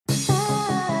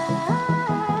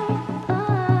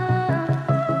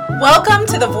Welcome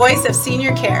to the Voice of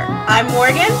Senior Care. I'm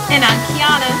Morgan. And I'm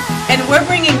Kiana. And we're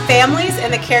bringing families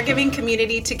and the caregiving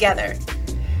community together.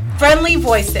 Friendly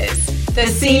Voices, the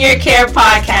Senior Care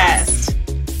Podcast.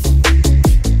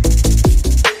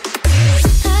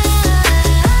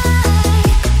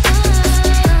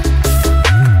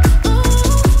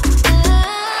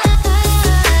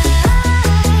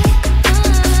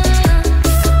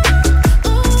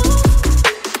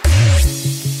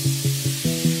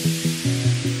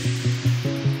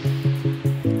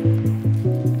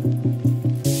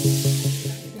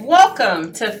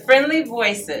 Welcome to Friendly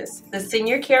Voices, the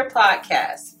Senior Care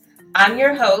Podcast. I'm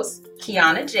your host,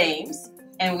 Kiana James,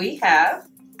 and we have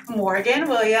Morgan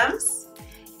Williams.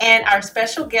 And our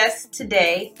special guest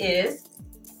today is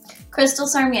Crystal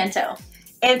Sarmiento.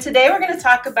 And today we're going to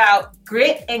talk about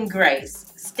grit and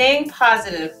grace, staying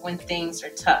positive when things are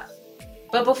tough.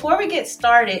 But before we get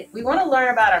started, we want to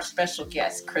learn about our special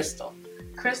guest, Crystal.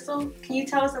 Crystal, can you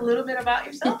tell us a little bit about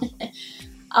yourself?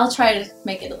 I'll try to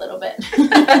make it a little bit.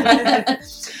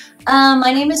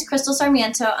 My name is Crystal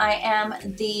Sarmiento. I am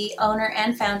the owner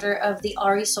and founder of the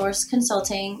Resource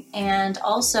Consulting and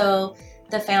also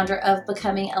the founder of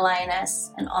Becoming a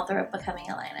Lioness and author of Becoming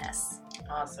a Lioness.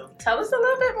 Awesome. Tell us a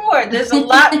little bit more. There's a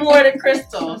lot more to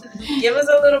Crystal. Give us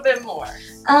a little bit more.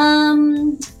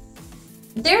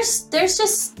 There's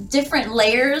just different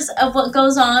layers of what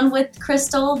goes on with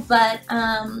Crystal, but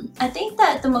I think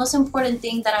that the most important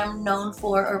thing that I'm known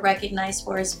for or recognized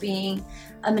for is being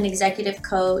an executive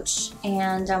coach,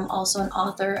 and I'm also an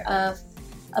author of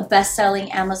a best-selling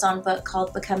Amazon book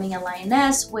called Becoming a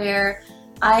Lioness, where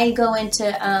I go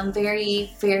into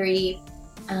very, very,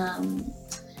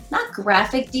 not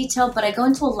graphic detail, but I go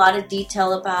into a lot of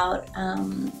detail about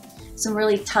some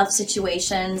really tough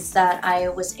situations that I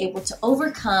was able to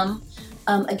overcome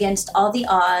against all the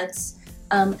odds,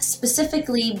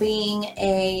 specifically being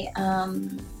a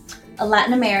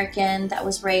Latin American that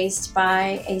was raised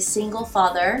by a single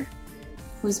father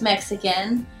who's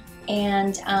Mexican,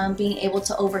 and being able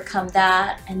to overcome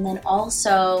that, and then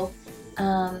also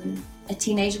a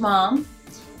teenage mom,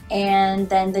 and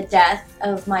then the death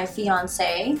of my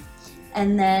fiance,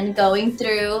 and then going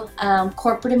through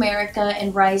corporate America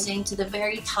and rising to the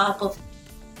very top of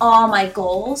all my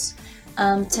goals,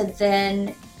 to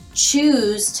then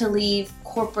choose to leave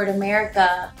corporate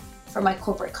America for my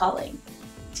corporate calling.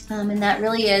 And that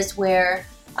really is where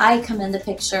I come in the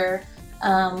picture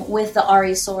with the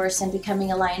Resource and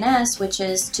Becoming a Lioness, which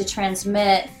is to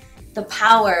transmit the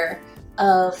power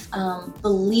of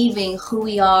believing who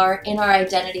we are in our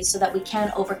identity so that we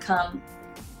can overcome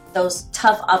those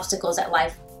tough obstacles that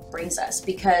life brings us,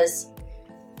 because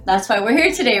that's why we're here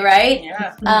today, right?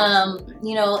 Yeah.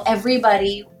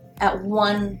 Everybody at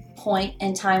one point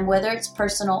in time, whether it's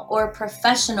personal or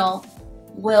professional,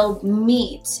 will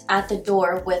meet at the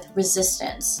door with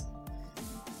resistance.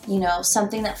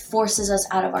 Something that forces us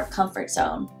out of our comfort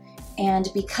zone. And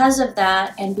because of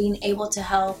that, and being able to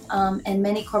help, and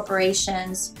many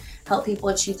corporations help people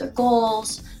achieve their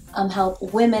goals, help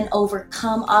women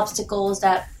overcome obstacles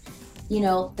that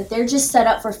they're just set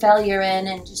up for failure in,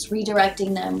 and just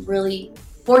redirecting them really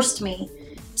forced me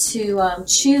to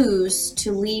choose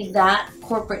to leave that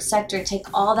corporate sector, take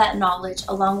all that knowledge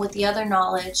along with the other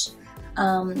knowledge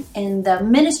in the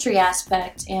ministry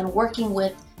aspect and working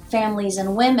with families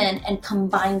and women, and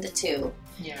combine the two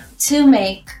to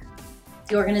make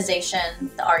the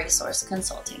organization the Resource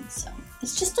Consulting. So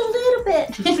it's just a little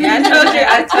bit. Yeah,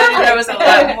 I told you there was a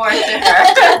lot more to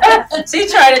her. She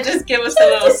tried to just give us a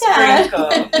little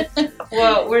sprinkle.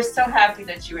 Well, we're so happy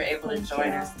that you were able to join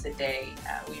us today.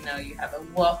 We know you have a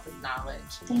wealth of knowledge.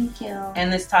 Thank you.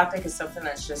 And this topic is something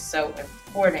that's just so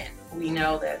important. We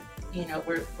know that,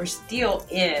 we're still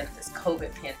in this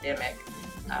COVID pandemic.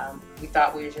 We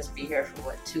thought we would just be here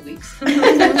for 2 weeks?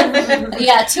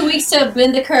 Yeah, 2 weeks to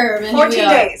bend the curve. And 14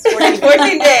 days.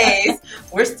 14 days.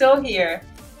 We're still here.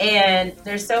 And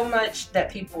there's so much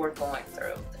that people are going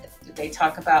through. They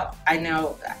talk about, I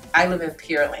know, I live in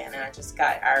Pearland, and I just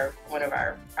got one of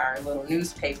our little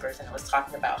newspapers, and it was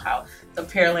talking about how the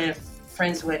Pearland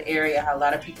Friendswood area, how a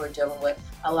lot of people are dealing with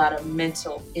a lot of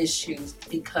mental issues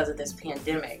because of this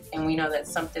pandemic. And we know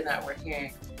that's something that we're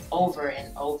hearing over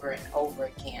and over and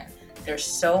over again. There's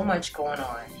so much going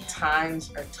on. Times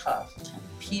are tough.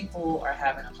 People are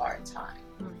having a hard time.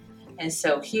 And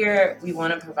so here we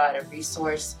want to provide a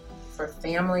resource for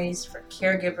families, for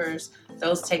caregivers,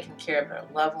 those taking care of their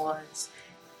loved ones.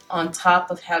 On top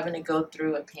of having to go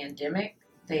through a pandemic,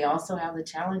 they also have the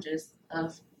challenges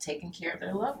of taking care of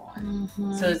their loved one.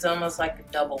 Mm-hmm. So it's almost like a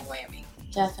double whammy.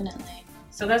 Definitely.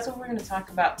 So that's what we're going to talk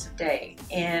about today.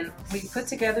 And we put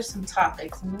together some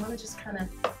topics, and we want to just kind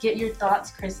of get your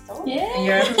thoughts, Crystal, and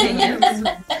your opinions.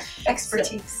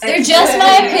 Expertise. They're just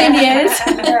my opinions.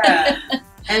 Yeah.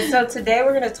 And so today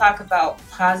we're going to talk about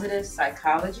positive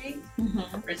psychology. We're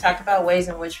going to talk about ways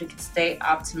in which we can stay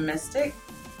optimistic.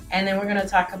 And then we're going to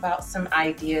talk about some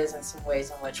ideas and some ways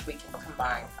in which we can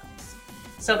combine those.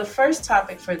 So the first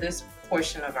topic for this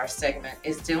portion of our segment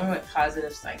is dealing with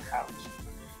positive psychology.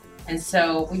 And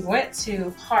so we went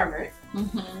to Harvard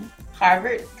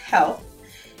Health,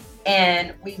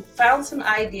 and we found some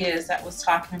ideas that was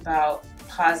talking about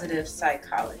positive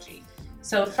psychology.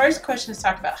 So the first question is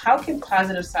talking about how can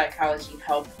positive psychology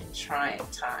help in trying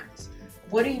times?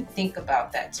 What do you think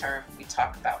about that term when we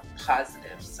talk about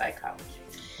positive psychology?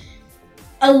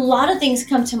 A lot of things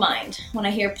come to mind when I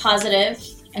hear positive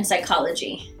and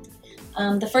psychology.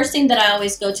 The first thing that I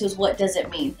always go to is, what does it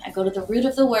mean? I go to the root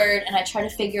of the word and I try to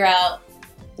figure out,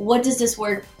 what does this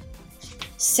word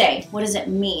say? What does it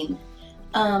mean?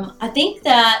 I think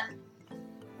that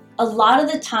a lot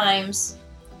of the times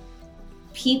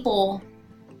people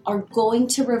are going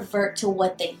to revert to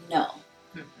what they know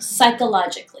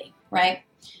psychologically, right?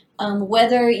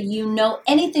 Whether you know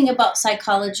anything about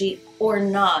psychology or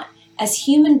not, as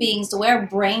human beings, the way our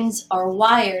brains are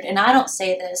wired, and I don't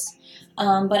say this,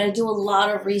 but I do a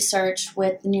lot of research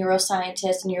with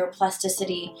neuroscientists,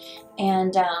 neuroplasticity,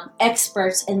 and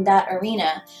experts in that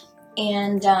arena.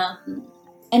 And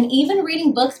even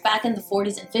reading books back in the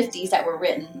 40s and 50s that were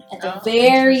written at the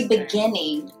very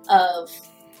beginning of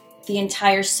the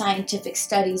entire scientific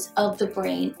studies of the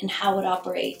brain and how it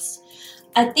operates.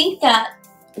 I think that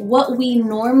what we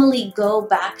normally go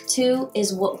back to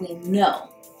is what we know.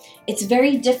 It's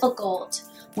very difficult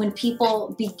when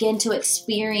people begin to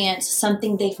experience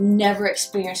something they've never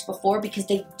experienced before because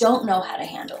they don't know how to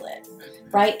handle it,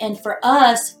 right? And for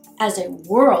us as a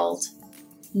world,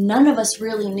 none of us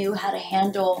really knew how to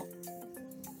handle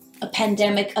a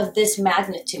pandemic of this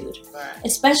magnitude,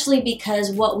 especially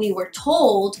because what we were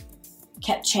told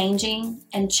kept changing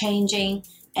and changing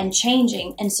and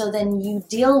changing. And so then you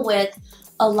deal with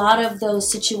a lot of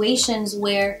those situations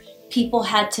where people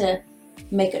had to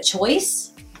make a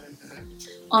choice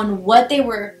on what they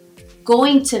were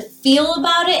going to feel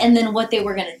about it and then what they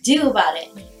were going to do about it.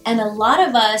 And a lot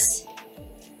of us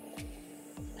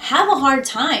have a hard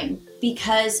time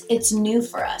because it's new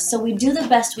for us. So we do the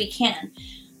best we can.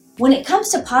 When it comes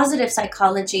to positive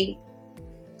psychology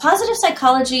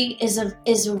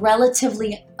is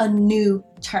relatively a new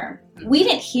term. We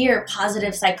didn't hear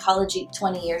positive psychology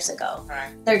 20 years ago,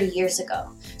 30 years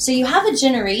ago. So you have a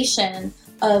generation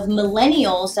of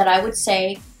millennials that I would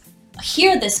say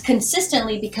hear this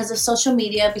consistently because of social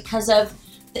media, because of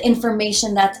the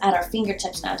information that's at our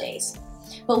fingertips nowadays.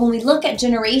 But when we look at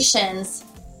generations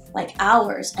like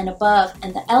ours and above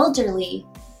and the elderly,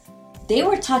 they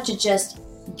were taught to just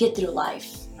get through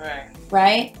life,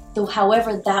 right?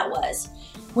 However that was.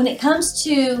 When it comes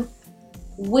to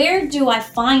where do I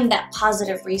find that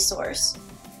positive resource?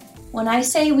 When I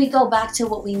say we go back to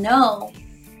what we know,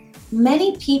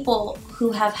 many people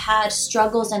who have had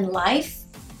struggles in life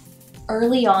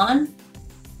early on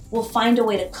will find a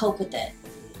way to cope with it.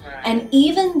 And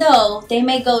even though they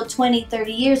may go 20,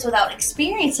 30 years without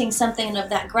experiencing something of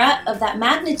that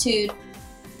magnitude,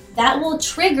 that will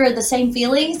trigger the same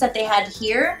feelings that they had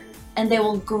here, and they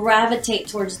will gravitate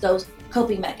towards those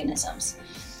coping mechanisms.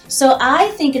 So I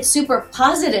think it's super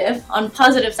positive on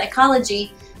positive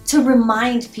psychology to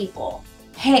remind people,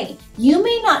 hey, you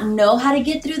may not know how to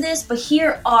get through this, but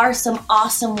here are some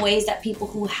awesome ways that people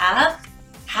who have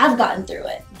gotten through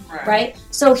it, right?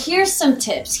 So here's some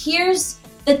tips. Here's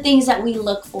the things that we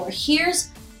look for. Here's,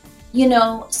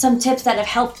 some tips that have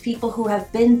helped people who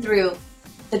have been through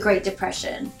the Great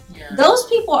Depression. Those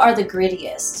people are the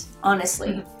grittiest,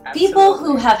 honestly. People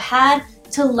who have had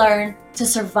to learn to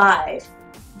survive.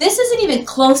 This isn't even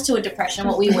close to a depression,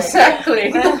 what we went through.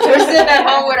 Exactly. We're sitting at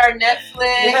home with our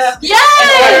Netflix. Yes!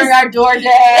 And ordering our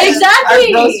DoorDash.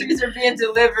 Exactly. Our groceries are being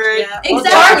delivered. Yeah. Exactly. Well,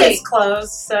 Target's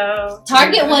closed, so.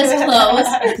 Target was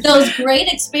closed. Those great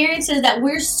experiences that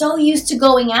we're so used to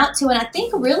going out to. And I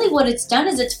think really what it's done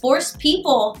is it's forced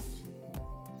people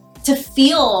to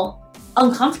feel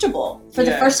uncomfortable for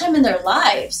the first time in their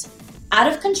lives.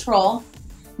 Out of control,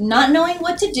 not knowing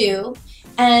what to do.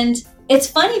 And it's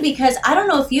funny because I don't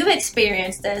know if you've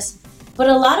experienced this, but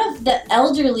a lot of the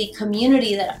elderly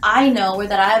community that I know or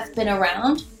that I've been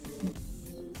around,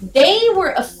 they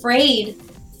were afraid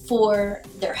for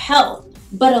their health,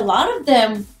 but a lot of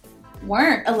them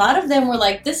weren't. A lot of them were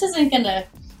like, this isn't gonna,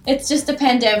 it's just a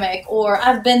pandemic, or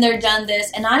I've been there, done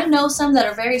this. And I know some that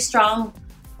are very strong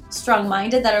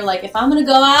strong-minded that are like, if I'm going to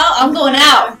go out, I'm going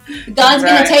out. God's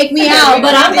going to take me out,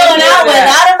 but I'm We going did out hear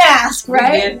without a mask,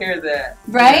 right? We did hear that.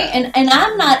 Right? Yeah. And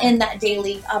I'm not in that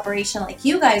daily operation like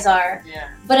you guys are. Yeah.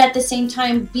 But at the same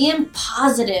time, being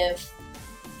positive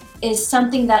is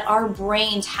something that our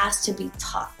brains has to be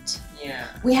taught. Yeah.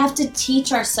 We have to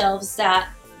teach ourselves that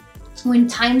when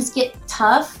times get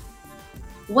tough,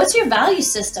 what's your value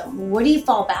system? What do you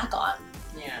fall back on?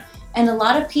 Yeah. And a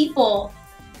lot of people,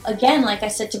 again, like I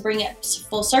said, to bring it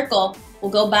full circle, will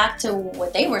go back to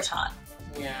what they were taught.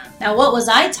 Yeah. Now, what was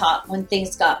I taught when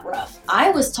things got rough?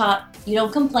 I was taught, you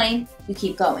don't complain, you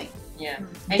keep going. Yeah.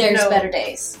 And There's better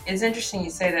days. It's interesting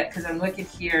you say that because I'm looking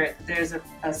here. There's an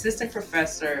assistant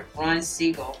professor, Ron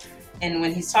Siegel, and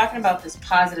when he's talking about this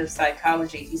positive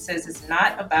psychology, he says it's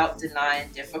not about denying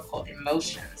difficult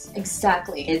emotions.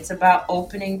 Exactly. It's about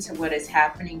opening to what is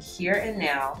happening here and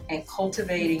now and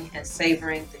cultivating and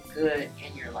savoring the good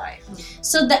in your life.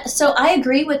 So I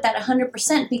agree with that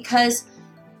 100% because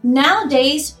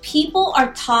nowadays people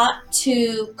are taught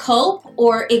to cope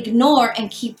or ignore and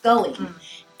keep going.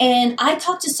 And I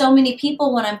talk to so many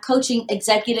people when I'm coaching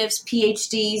executives,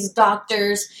 PhDs,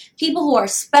 doctors, people who are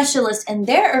specialists in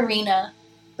their arena,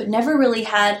 but never really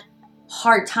had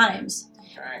hard times.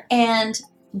 Right. And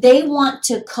they want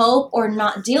to cope or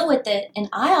not deal with it. And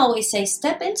I always say,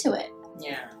 step into it.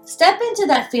 Yeah. Step into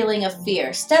that feeling of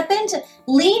fear.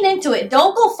 Lean into it.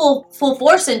 Don't go full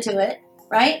force into it,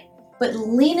 right? But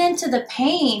lean into the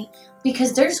pain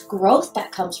because there's growth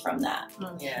that comes from that.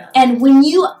 Yeah. And when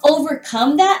you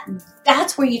overcome that,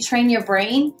 that's where you train your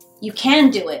brain. You can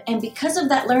do it. And because of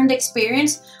that learned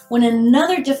experience, when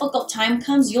another difficult time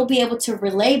comes, you'll be able to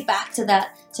relay back to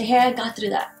that. Say, hey, I got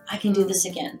through that. I can do this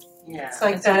again. Yeah. It's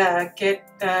like that.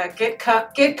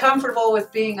 Get comfortable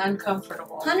with being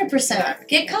uncomfortable. 100%. Exactly.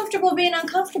 Get comfortable being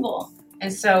uncomfortable.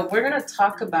 And so we're going to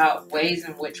talk about ways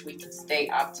in which we can stay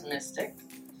optimistic,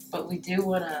 but we do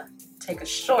want to take a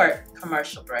short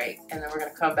commercial break, and then we're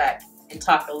going to come back and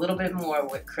talk a little bit more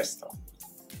with Crystal.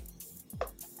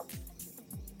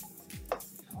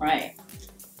 Right.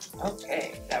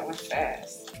 Okay, that was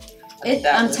fast.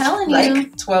 I'm telling you.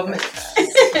 Like 12 minutes.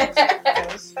 That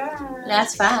was fast.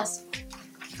 That's fast.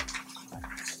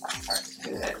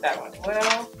 Good. That went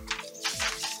well.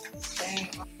 Dang.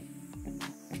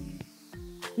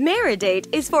 Marriage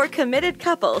is for committed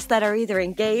couples that are either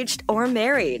engaged or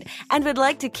married and would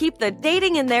like to keep the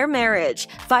dating in their marriage,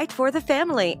 fight for the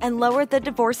family, and lower the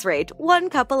divorce rate one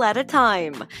couple at a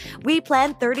time. We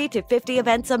plan 30 to 50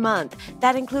 events a month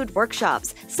that include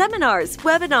workshops, seminars,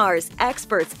 webinars,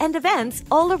 experts, and events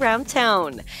all around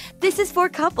town. This is for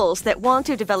couples that want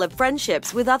to develop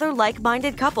friendships with other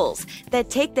like-minded couples that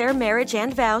take their marriage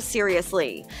and vows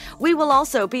seriously. We will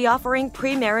also be offering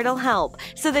premarital help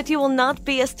so that you will not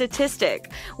be a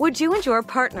statistic. Would you and your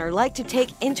partner like to take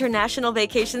international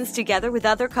vacations together with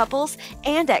other couples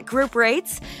and at group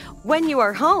rates? When you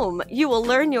are home, you will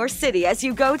learn your city as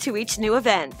you go to each new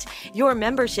event. Your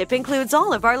membership includes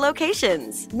all of our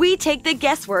locations. We take the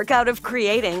guesswork out of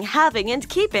creating, having, and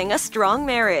keeping a strong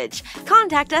marriage.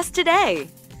 Contact us today.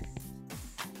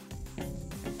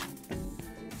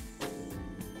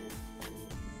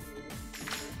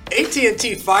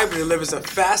 AT&T Fiber delivers a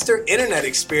faster internet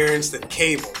experience than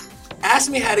cable. Ask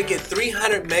me how to get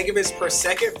 300 megabits per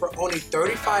second for only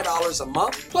 $35 a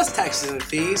month, plus taxes and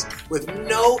fees, with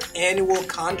no annual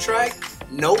contract,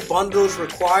 no bundles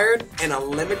required, and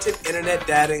unlimited internet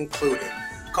data included.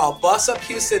 Call Bus Up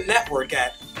Houston Network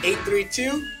at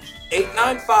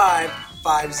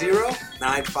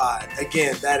 832-895-5095.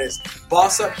 Again, that is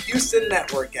Boss Up Houston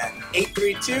Network at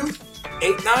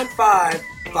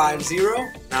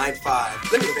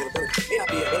 832-895-5095. Limited availability may not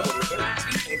be available to repair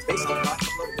speed based on the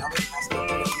upload and download capacity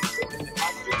of internet and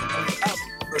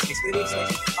 500,000 versus Xfinity extension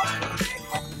and possible and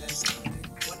complements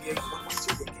 1 gig,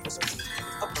 1.2 gig cable services.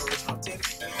 Uploads from 10 to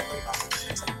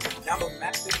 35 download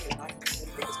max speed is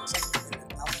 920 gigabits per second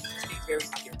and 1,000 speed varies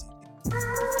not guaranteed.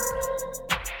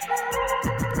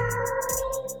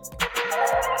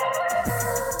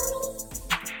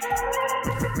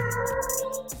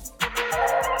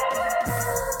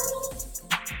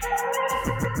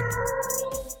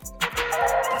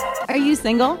 Are you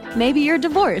single? Maybe you're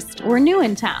divorced or new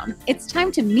in town. It's time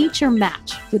to meet your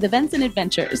match with Events and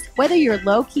Adventures. Whether you're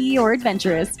low-key or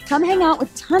adventurous, come hang out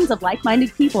with tons of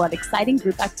like-minded people at exciting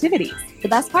group activities. The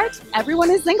best part?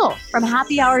 Everyone is single. From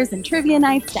happy hours and trivia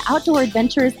nights to outdoor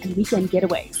adventures and weekend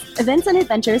getaways. Events and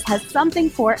Adventures has something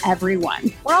for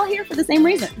everyone. We're all here for the same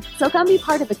reason. So come be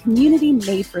part of a community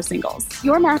made for singles.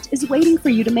 Your match is waiting for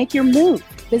you to make your move.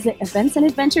 Visit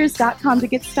eventsandadventures.com to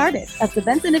get started. That's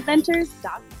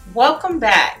eventsandadventures.com. Welcome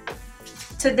back.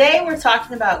 Today we're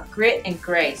talking about grit and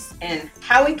grace and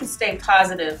how we can stay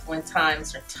positive when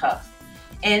times are tough.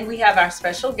 And we have our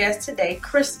special guest today,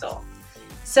 Crystal.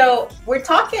 So we're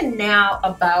talking now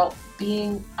about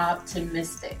being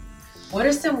optimistic. What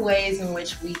are some ways in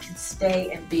which we can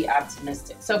stay and be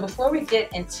optimistic? So before we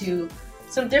get into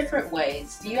some different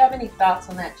ways, do you have any thoughts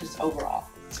on that just overall?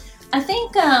 I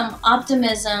think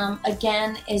optimism,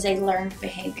 again, is a learned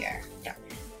behavior. Yeah.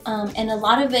 And a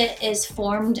lot of it is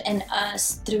formed in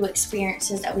us through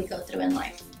experiences that we go through in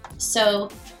life. So,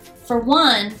 for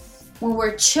one, when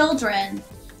we're children,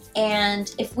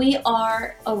 and if we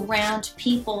are around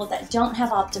people that don't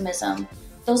have optimism,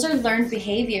 those are learned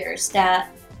behaviors that,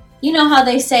 you know how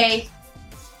they say,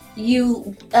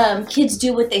 kids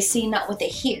do what they see, not what they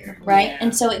hear, right? Yeah.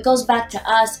 And so it goes back to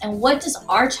us, and what does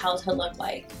our childhood look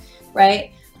like,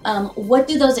 right? What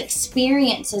do those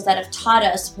experiences that have taught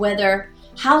us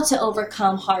how to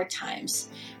overcome hard times?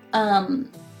 A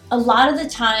lot of the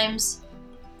times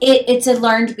it's a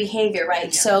learned behavior, right?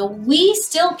 Yeah. So we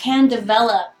still can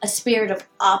develop a spirit of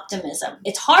optimism.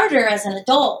 It's harder as an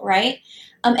adult, right?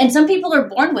 And some people are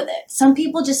born with it. Some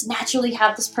people just naturally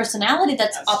have this personality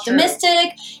that's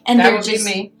optimistic, true. And that they're would just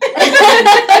be me.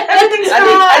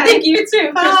 I think you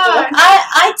too, Crystal.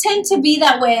 I tend to be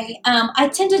that way. I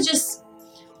tend to just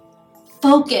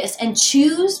focus and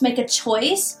make a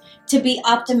choice to be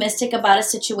optimistic about a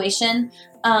situation.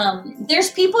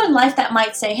 There's people in life that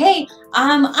might say, hey,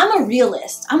 I'm a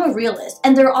realist. And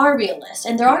there are realists.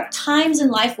 And there are times in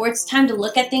life where it's time to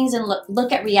look at things and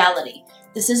look at reality.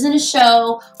 This isn't a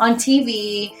show on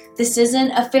TV. This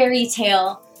isn't a fairy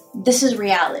tale. This is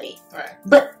reality. Right.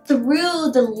 But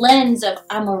through the lens of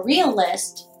I'm a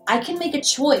realist, I can make a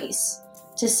choice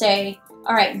to say,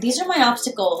 all right, these are my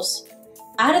obstacles.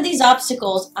 Out of these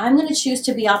obstacles, I'm going to choose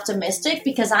to be optimistic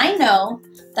because I know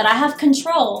that I have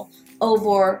control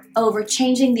over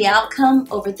changing the outcome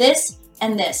over this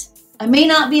and this. I may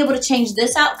not be able to change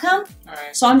this outcome,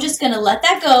 so I'm just going to let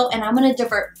that go, and I'm going to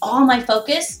divert all my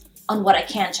focus on what I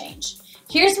can change.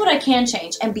 Here's what I can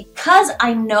change. And because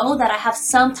I know that I have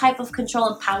some type of control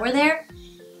and power there,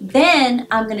 then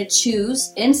I'm going to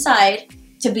choose inside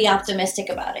to be optimistic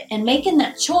about it. And making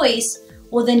that choice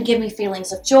will then give me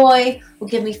feelings of joy, will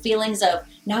give me feelings of,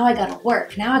 now I got to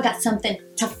work, now I got something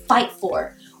to fight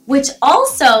for. Which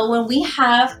also, when we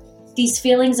have these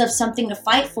feelings of something to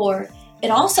fight for,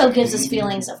 it also gives us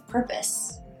feelings of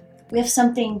purpose. We have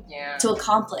something to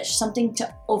accomplish, something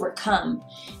to overcome.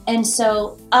 And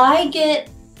so I get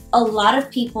a lot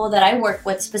of people that I work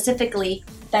with specifically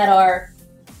that are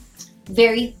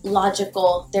very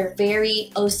logical, they're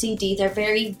very OCD, they're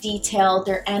very detailed,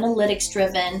 they're analytics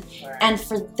driven. Right. And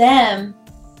for them,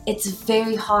 it's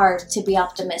very hard to be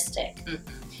optimistic.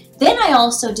 Mm-hmm. Then I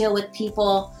also deal with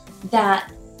people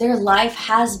that their life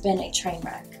has been a train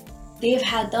wreck. They've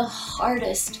had the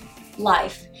hardest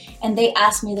life. And they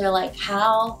ask me, they're like,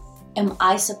 how am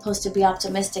I supposed to be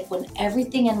optimistic when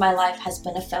everything in my life has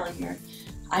been a failure?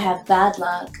 I have bad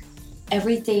luck.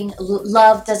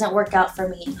 Love doesn't work out for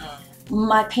me.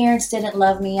 My parents didn't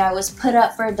love me. I was put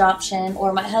up for adoption.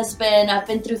 Or my husband, I've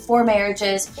been through 4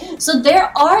 marriages. So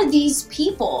there are these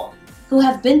people who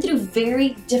have been through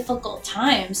very difficult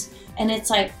times. And it's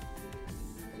like,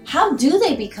 how do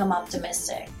they become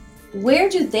optimistic? Where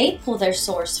do they pull their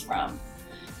source from?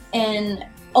 And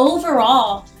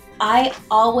overall, I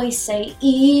always say,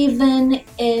 even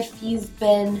if you've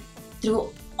been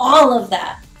through all of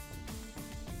that,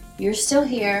 you're still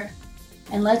here,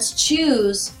 and let's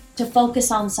choose to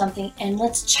focus on something, and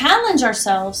let's challenge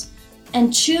ourselves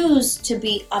and choose to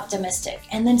be optimistic,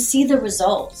 and then see the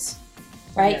results,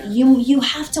 right? Yeah. You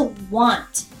have to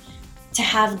want to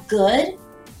have good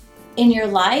in your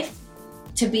life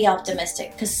to be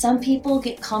optimistic, because some people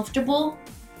get comfortable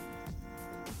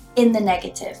in the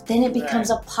negative. Then it becomes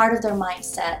a part of their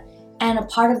mindset and a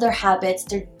part of their habits,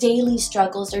 their daily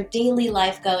struggles, their daily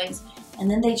life goings.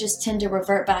 And then they just tend to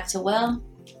revert back to, well,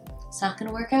 it's not going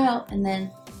to work out. And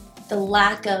then the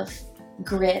lack of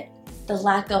grit, the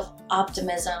lack of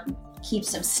optimism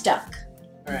keeps them stuck.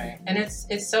 Right. And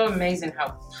it's so amazing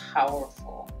how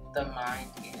powerful the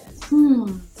mind is.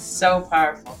 So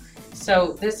powerful.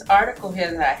 So this article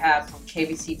here that I have from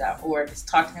kbc.org is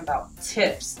talking about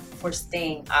tips for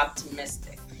staying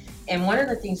optimistic. And one of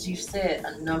the things you said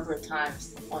a number of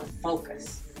times on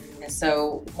focus. And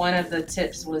so one of the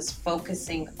tips was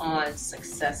focusing on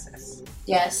successes.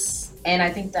 Yes. And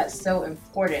I think that's so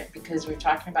important because we're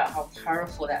talking about how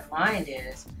powerful that mind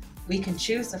is. We can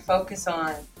choose to focus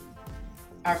on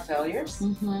our failures,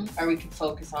 or we can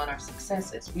focus on our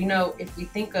successes. We know if we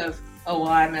think of, oh, well,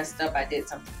 I messed up, I did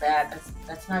something bad,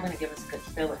 that's not going to give us good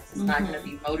feelings. It's not going to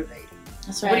be motivating.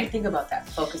 That's So right. what do you think about that?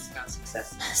 Focusing on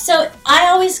success. So I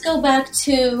always go back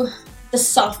to the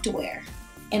software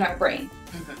in our brain,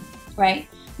 right?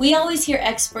 We always hear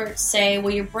experts say,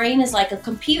 well, your brain is like a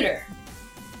computer.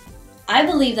 I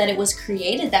believe that it was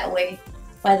created that way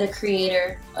by the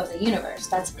creator of the universe.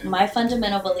 That's my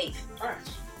fundamental belief. All right.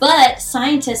 But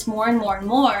scientists more and more and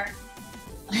more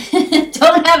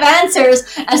don't have answers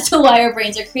as to why our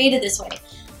brains are created this way.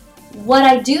 What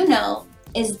I do know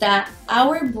is that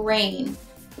our brain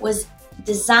was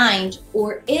designed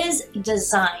or is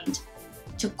designed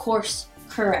to course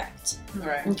correct.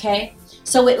 Right. Okay?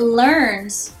 So it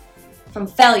learns from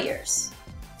failures.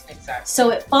 Exactly. So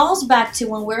it falls back to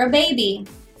when we're a baby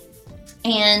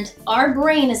and our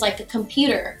brain is like a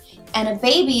computer and a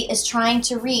baby is trying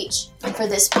to reach for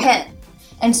this pen.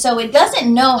 And so it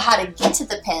doesn't know how to get to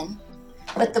the pen,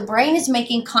 but the brain is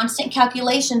making constant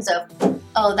calculations of,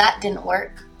 oh, that didn't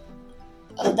work.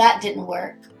 Oh, that didn't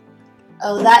work.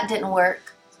 Oh, that didn't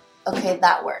work. Okay,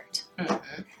 that worked.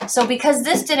 So because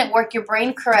this didn't work, your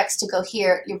brain corrects to go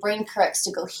here, your brain corrects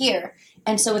to go here.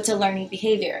 And so it's a learning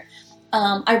behavior.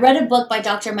 I read a book by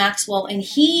Dr. Maxwell, and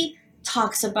he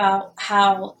talks about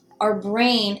how our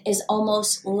brain is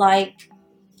almost like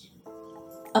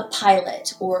a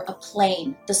pilot or a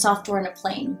plane, the software in a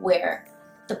plane, where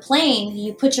the plane,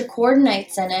 you put your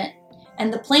coordinates in it,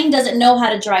 and the plane doesn't know how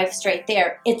to drive straight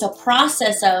there. It's a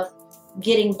process of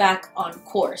getting back on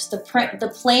course.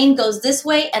 The plane goes this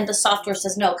way, and the software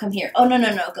says, no, come here. Oh, no,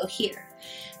 go here.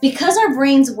 Because our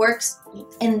brains works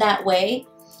in that way,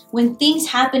 when things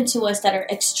happen to us that are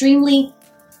extremely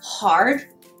hard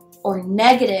or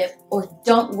negative or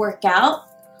don't work out,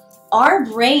 our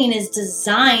brain is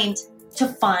designed to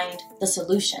find the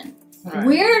solution. Right.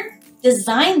 We're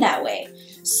designed that way.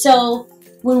 So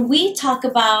when we talk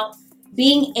about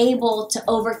being able to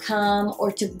overcome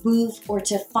or to move or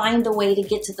to find the way to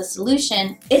get to the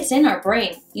solution, it's in our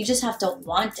brain. You just have to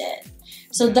want it.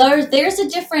 So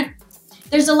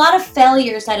there's a lot of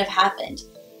failures that have happened,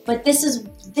 but this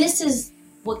is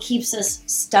what keeps us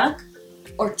stuck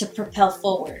or to propel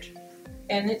forward.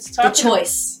 And it's talking the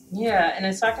choice. And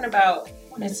it's talking about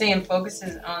when it's saying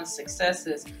focuses on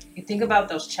successes, you think about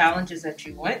those challenges that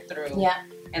you went through. Yeah.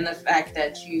 And the fact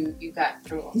that you got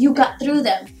through them. You got through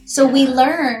them. So we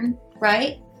learn,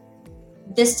 right?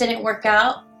 This didn't work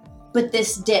out, but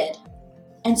this did.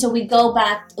 And so we go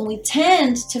back and we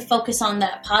tend to focus on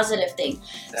that positive thing.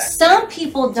 Exactly. Some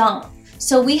people don't.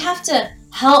 So we have to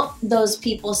help those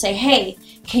people say, hey,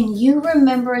 can you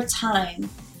remember a time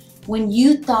when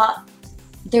you thought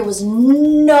there was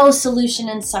no solution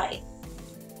in sight?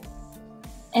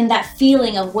 And that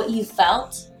feeling of what you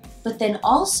felt, but then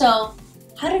also,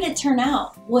 how did it turn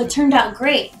out? Well, it turned out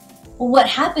great. Well, what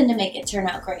happened to make it turn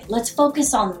out great? Let's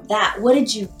focus on that. What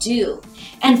did you do?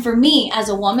 And for me, as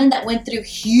a woman that went through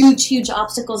huge, huge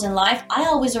obstacles in life, I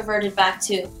always reverted back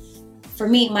to, for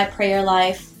me, my prayer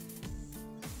life,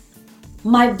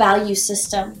 my value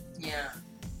system. Yeah.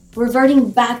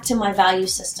 Reverting back to my value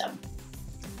system.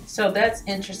 So that's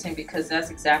interesting because that's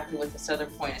exactly what this other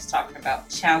point is talking about,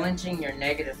 challenging your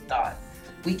negative thought.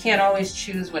 We can't always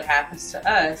choose what happens to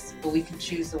us, but we can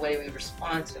choose the way we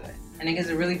respond to it. And it gives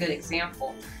a really good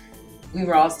example. We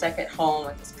were all stuck at home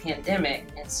with this pandemic,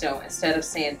 and so instead of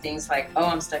saying things like, oh,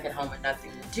 I'm stuck at home with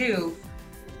nothing to do,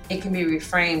 it can be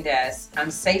reframed as,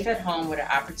 I'm safe at home with an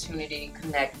opportunity to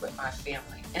connect with my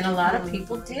family. And a lot of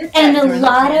people did that. And a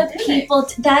lot of people,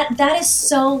 that is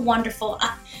so wonderful.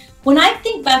 When I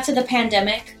think back to the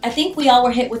pandemic, I think we all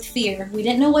were hit with fear. We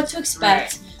didn't know what to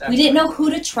expect. Right, we didn't know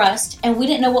who to trust, and we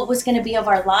didn't know what was going to be of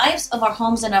our lives, of our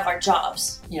homes, and of our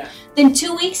jobs. Yeah. Then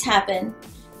 2 weeks happened,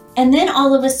 and then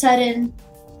all of a sudden,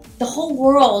 the whole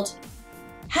world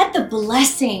had the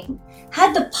blessing,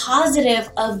 had the positive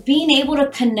of being able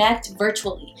to connect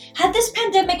virtually. Had this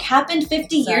pandemic happened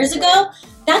 50 years ago,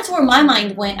 that's where my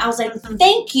mind went. I was like,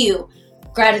 thank you.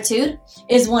 Gratitude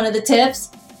is one of the tips.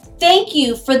 Thank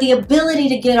you for the ability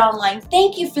to get online.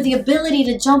 Thank you for the ability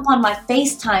to jump on my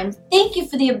FaceTime. Thank you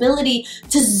for the ability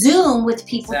to Zoom with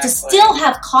people, to still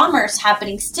have commerce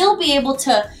happening, still be able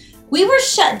to, we were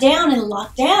shut down and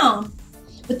locked down,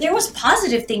 but there was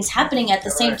positive things happening at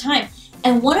the same time.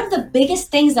 And one of the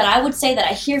biggest things that I would say that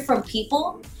I hear from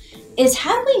people is,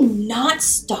 had we not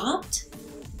stopped,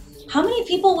 how many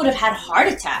people would have had heart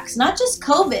attacks? Not just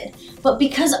COVID, but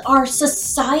because our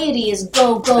society is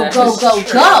go.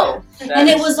 And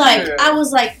it was like, I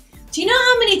was like, do you know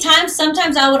how many times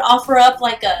sometimes I would offer up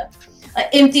like a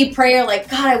empty prayer, like,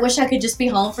 God, I wish I could just be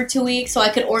home for 2 weeks so I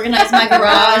could organize my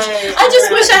garage. I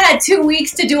just wish I had 2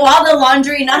 weeks to do all the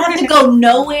laundry, not have to go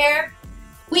nowhere.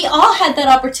 We all had that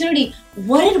opportunity.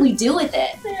 What did we do with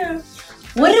it? Yeah.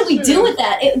 What did we do with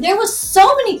that? There was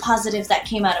so many positives that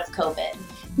came out of COVID.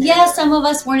 Yeah, some of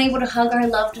us weren't able to hug our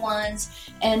loved ones.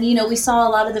 And, we saw a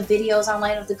lot of the videos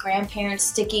online of the grandparents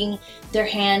sticking their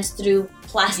hands through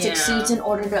plastic suits in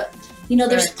order to,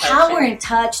 there's power in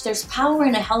touch. There's power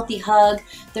in a healthy hug.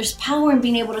 There's power in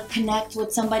being able to connect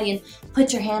with somebody and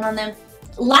put your hand on them.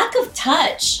 Lack of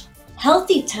touch,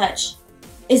 healthy touch,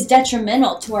 is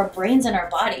detrimental to our brains and our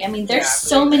body. I mean, there's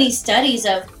so many studies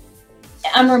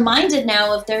I'm reminded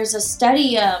now of, there's a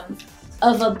study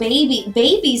of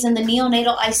babies in the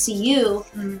neonatal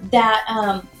ICU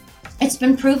that it's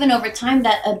been proven over time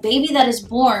that a baby that is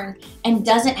born and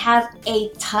doesn't have a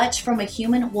touch from a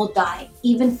human will die,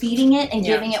 even feeding it and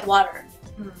giving it water.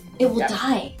 It will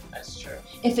die. That's true.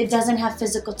 If it doesn't have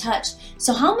physical touch.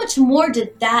 So how much more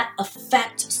did that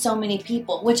affect so many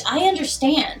people, which I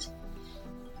understand.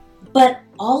 But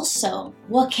also,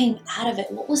 what came out of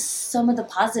it? What was some of the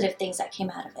positive things that came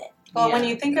out of it? Well, when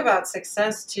you think about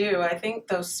success, too, I think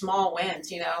those small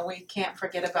wins, we can't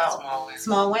forget about small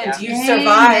wins. Yeah. You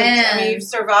survived. You've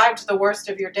survived the worst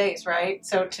of your days, right?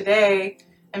 So today,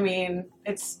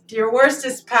 it's your worst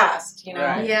is past,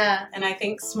 Right. Yeah. And I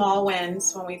think small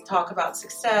wins, when we talk about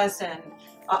success and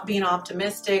being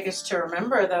optimistic, is to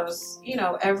remember those,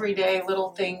 everyday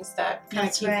little things that kind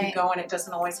of keep you going. It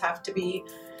doesn't always have to be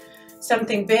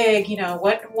something big.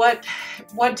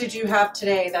 What did you have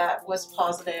today that was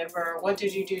positive, or what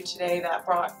did you do today that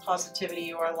brought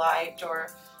positivity or light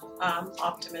or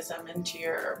optimism into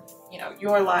your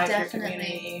life, your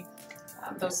community,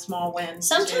 those small wins.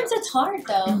 Sometimes it's hard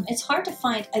though. It's hard to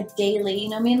find a daily,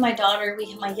 me and my daughter,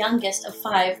 my youngest of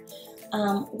 5,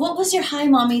 what was your high,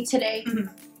 mommy, today?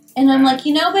 And I'm like,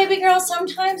 baby girl,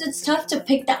 sometimes it's tough to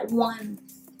pick that one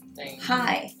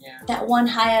high, that one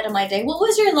high out of my day. What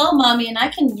was your low, mommy? And I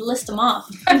can list them off,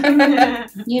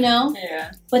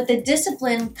 Yeah. But the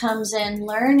discipline comes in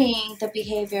learning the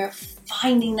behavior,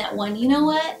 finding that one. You know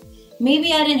what?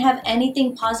 Maybe I didn't have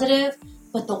anything positive,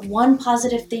 but the one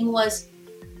positive thing was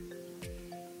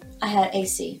I had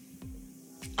AC.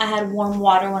 I had warm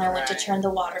water when I went to turn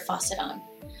the water faucet on.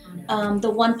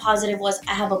 The one positive was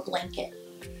I have a blanket.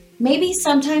 Maybe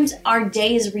sometimes our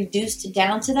day is reduced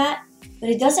down to that, but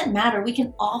it doesn't matter. We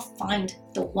can all find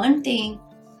the one thing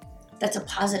that's a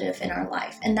positive in our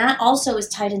life. And that also is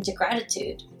tied into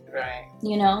gratitude. Right.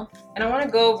 And I want to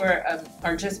go over,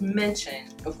 or just mention,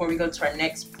 before we go to our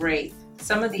next break,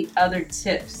 some of the other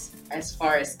tips as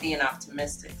far as staying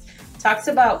optimistic. Talks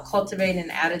about cultivating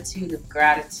an attitude of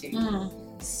gratitude.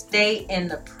 Stay in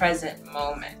the present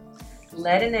moment.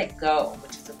 Letting it go,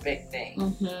 which is a big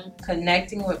thing.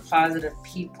 Connecting with positive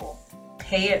people.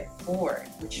 Pay it forward,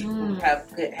 which will have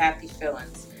good, happy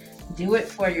feelings. Do it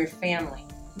for your family.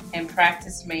 And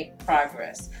practice make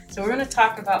progress. So we're going to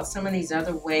talk about some of these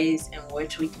other ways in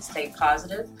which we can stay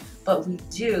positive, but we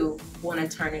do want to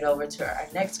turn it over to our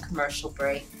next commercial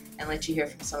break and let you hear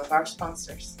from some of our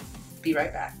sponsors. Be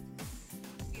right back.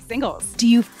 Singles. Do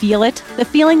you feel it? The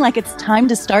feeling like it's time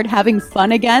to start having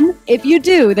fun again? If you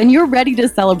do, then you're ready to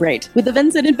celebrate with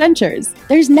Events and Adventures.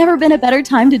 There's never been a better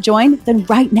time to join than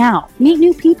right now. Meet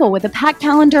new people with a packed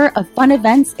calendar of fun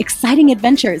events, exciting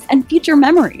adventures, and future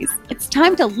memories. It's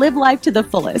time to live life to the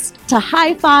fullest, to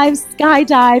high five,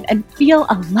 skydive, and feel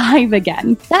alive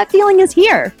again. That feeling is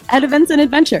here at Events and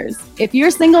Adventures. If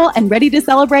you're single and ready to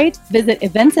celebrate, visit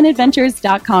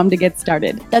eventsandadventures.com to get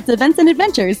started. That's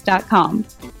eventsandadventures.com.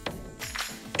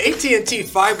 AT&T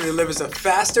Fiber delivers a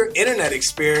faster internet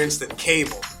experience than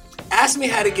cable. Ask me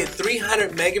how to get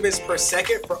 300 megabits per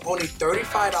second for only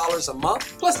 $35 a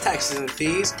month, plus taxes and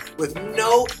fees, with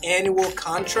no annual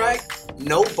contract,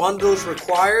 no bundles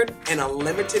required, and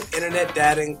unlimited internet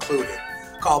data included.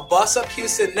 Call Boss Up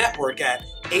Houston Network at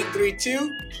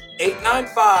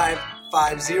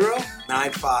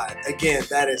 832-895-5095. Again,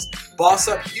 that is Boss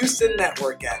Up Houston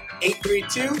Network at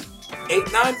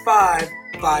 832-895-5095.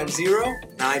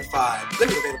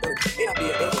 Limited availability may not be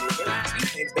available with speed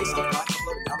things based on not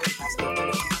uploaded download capacity of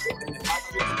 500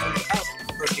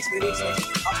 First Xfinity search is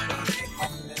possible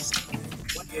and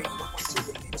 1 gig 1.2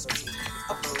 gig data search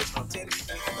uploads on 10 and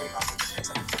 35 per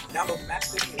second. Download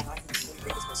max speed and 920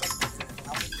 megabits per second.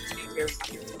 Download speed varies by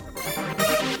year.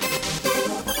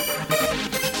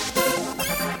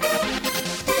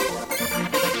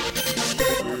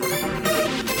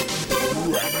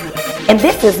 And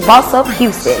this is Boss Up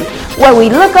Houston, where we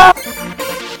look up,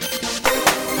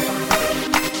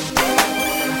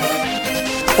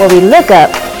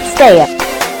 stay up.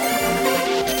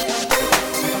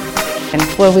 And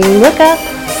where we look up,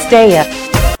 stay up.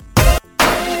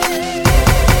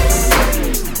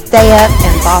 Stay up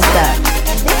and boss up.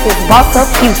 This is Boss Up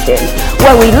Houston,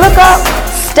 where we look up,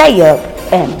 stay up,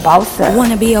 and boss up.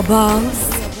 Wanna be a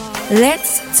boss?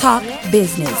 Let's talk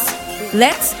business.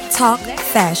 Let's talk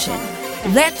fashion.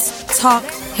 Let's talk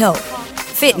health,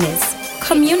 fitness,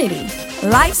 community,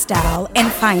 lifestyle,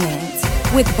 and finance.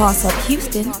 With Boss Up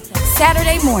Houston,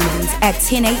 Saturday mornings at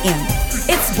 10 a.m.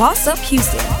 It's Boss Up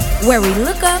Houston, where we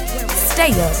look up,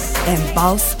 stay up, and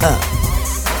boss up.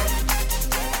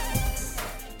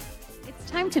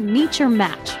 It's time to meet your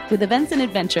match with Events and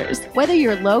Adventures. Whether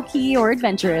you're low-key or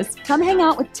adventurous, come hang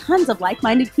out with tons of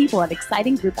like-minded people at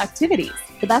exciting group activities.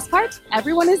 The best part?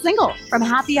 Everyone is single. From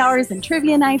happy hours and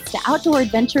trivia nights to outdoor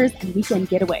adventures and weekend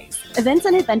getaways, Events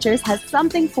and Adventures has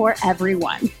something for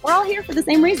everyone. We're all here for the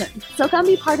same reason. So come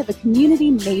be part of a community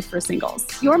made for singles.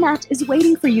 Your match is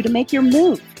waiting for you to make your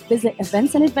move. Visit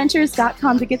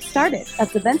eventsandadventures.com to get started.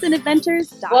 That's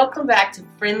eventsandadventures.com. Welcome back to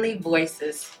Friendly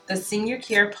Voices, the Senior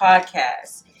Care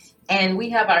Podcast. And we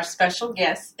have our special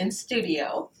guest in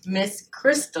studio, Miss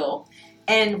Crystal.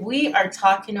 And we are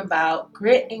talking about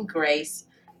grit and grace,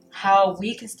 how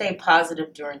we can stay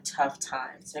positive during tough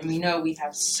times. And we know we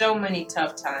have so many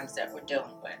tough times that we're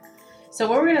dealing with. So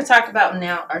what we're going to talk about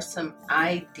now are some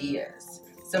ideas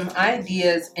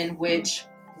in which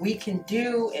we can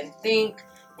do and think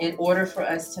in order for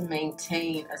us to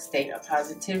maintain a state of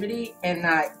positivity and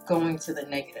not going to the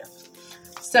negative.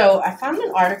 So I found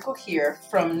an article here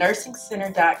from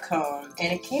nursingcenter.com,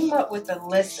 and it came up with a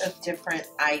list of different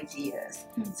ideas.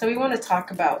 So we want to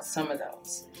talk about some of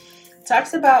those. It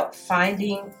talks about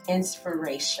finding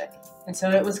inspiration. And so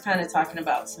it was kind of talking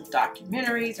about some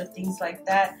documentaries or things like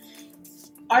that.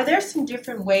 Are there some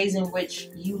different ways in which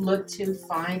you look to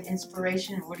find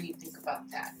inspiration? What do you think about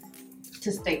that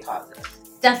to stay positive?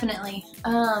 Definitely.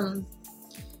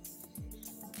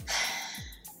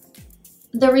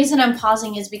 The reason I'm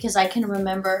pausing is because I can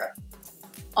remember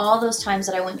all those times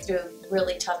that I went through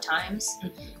really tough times,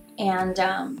 and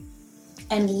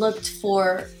looked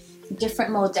for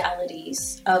different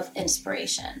modalities of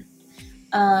inspiration.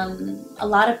 A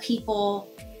lot of people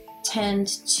tend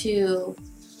to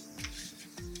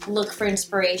look for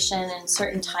inspiration in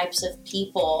certain types of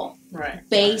people, right,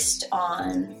 based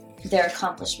on their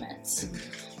accomplishments.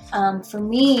 For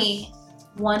me,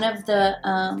 one of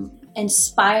the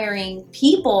inspiring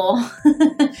people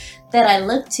that I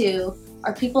look to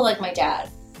are people like my dad.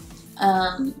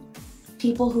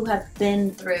 People who have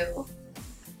been through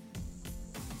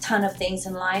a ton of things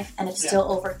in life and have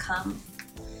still overcome.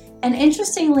 And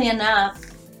interestingly enough,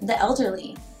 the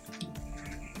elderly.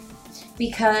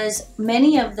 Because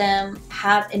many of them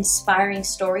have inspiring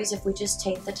stories if we just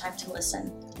take the time to listen.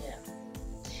 Yeah.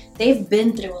 They've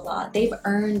been through a lot. They've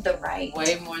earned the right.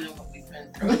 Way more than what we've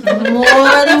been through.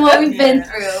 More than what we've been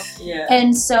through. Yeah.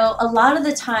 And so a lot of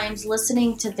the times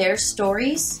listening to their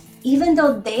stories, even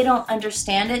though they don't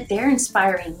understand it, they're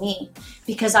inspiring me.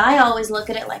 Because I always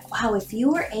look at it like, wow, if you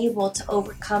were able to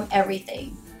overcome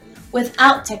everything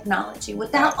without technology,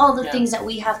 without all the things that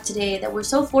we have today that we're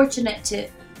so fortunate to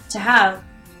have,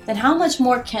 then how much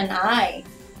more can I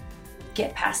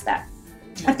get past that?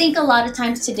 I think a lot of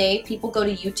times today people go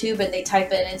to YouTube and they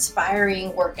type in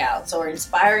inspiring workouts or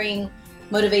inspiring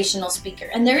motivational speaker,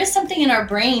 and there is something in our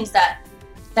brains that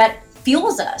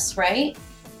fuels us, right?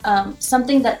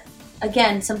 Something that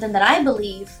I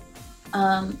believe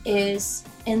is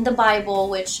in the Bible,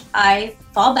 which I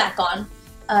fall back on.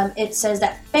 It says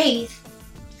that faith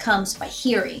comes by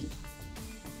hearing,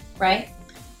 right?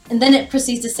 And then it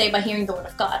proceeds to say by hearing the word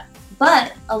of God.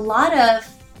 But a lot of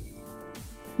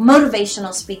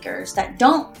motivational speakers that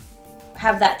don't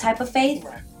have that type of faith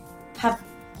have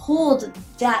pulled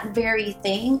that very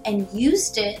thing and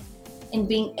used it in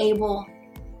being able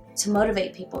to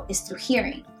motivate people is through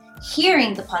hearing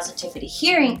the positivity,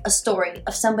 hearing a story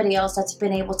of somebody else that's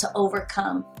been able to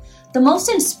overcome. The most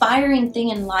inspiring thing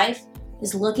in life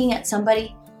is looking at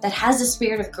somebody that has the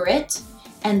spirit of grit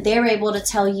and they're able to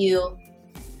tell you,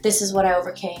 this is what I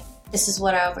overcame. This is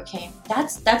what I overcame.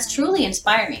 That's truly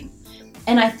inspiring.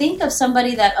 And I think of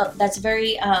somebody that's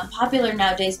very popular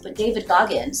nowadays, but David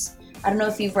Goggins. I don't know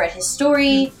if you've read his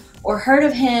story or heard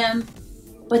of him,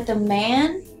 but the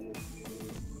man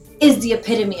is the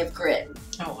epitome of grit.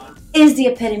 Oh, wow. Is the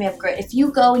epitome of grit. If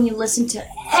you go and you listen to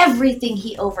everything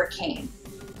he overcame,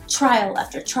 trial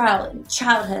after trial, and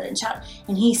childhood,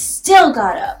 and he still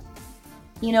got up.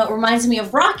 You know, it reminds me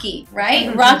of Rocky,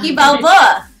 right? Rocky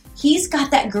Balboa. He's got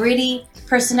that gritty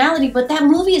personality, but that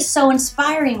movie is so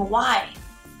inspiring. Why?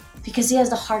 Because he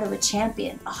has the heart of a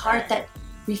champion, a heart that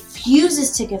refuses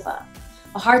to give up,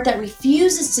 a heart that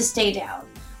refuses to stay down,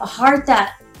 a heart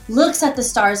that looks at the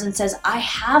stars and says, I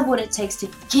have what it takes to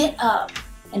get up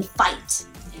and fight,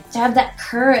 to have that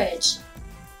courage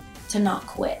to not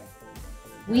quit.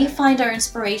 We find our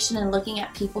inspiration in looking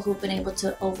at people who've been able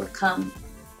to overcome,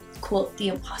 quote, the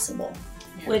impossible.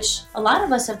 Which a lot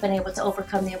of us have been able to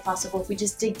overcome the impossible if we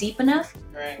just dig deep enough.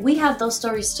 Right. We have those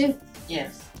stories too.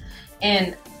 Yes.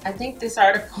 And I think this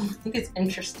article, it's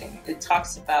interesting. It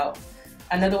talks about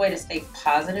another way to stay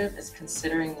positive is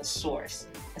considering the source.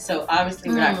 And so obviously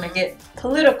we're not going to get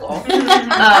political.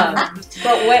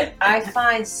 But what I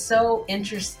find so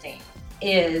interesting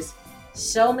is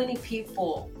so many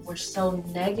people were so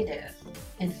negative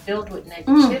and filled with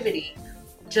negativity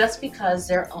just because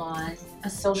they're on a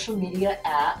social media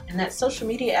app, and that social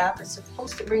media app is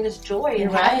supposed to bring us joy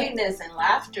and happiness and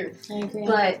laughter. I agree.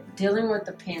 But dealing with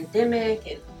the pandemic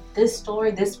and this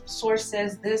story, this source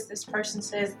says this person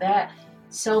says that,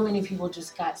 so many people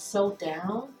just got so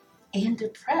down and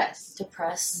depressed.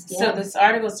 So this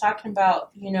article is talking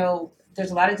about,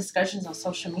 there's a lot of discussions on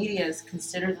social media is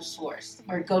consider the source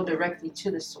or go directly to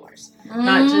the source.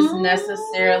 Not just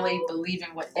necessarily believing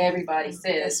what everybody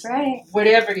says. That's right.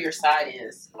 Whatever your side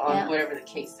is on whatever the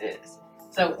case is.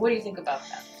 So what do you think about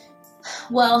that?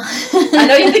 Well, I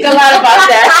know you think a lot about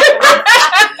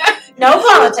that. No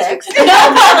politics.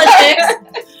 No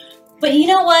politics. But you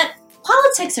know what?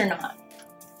 Politics or not.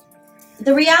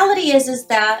 The reality is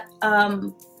that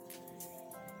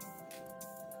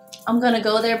I'm going to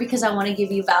go there because I want to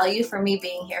give you value for me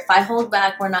being here. If I hold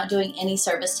back, we're not doing any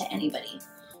service to anybody.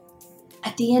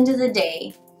 At the end of the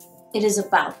day, it is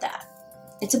about that.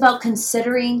 It's about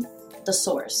considering the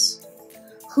source.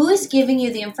 Who is giving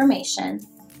you the information?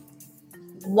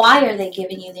 Why are they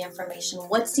giving you the information?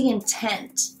 What's the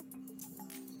intent?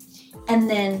 And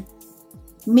then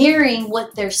mirroring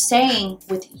what they're saying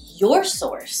with your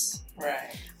source.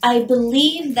 Right. I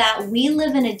believe that we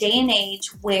live in a day and age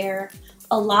where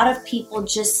a lot of people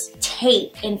just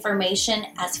take information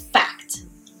as fact.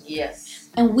 Yes.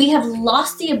 And we have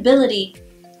lost the ability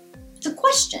to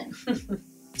question.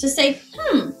 To say,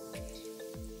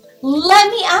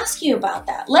 let me ask you about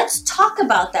that. Let's talk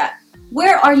about that.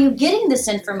 Where are you getting this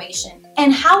information?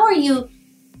 And how are you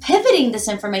pivoting this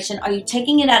information? Are you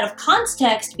taking it out of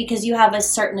context because you have a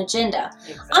certain agenda?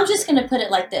 Exactly. I'm just going to put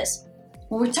it like this.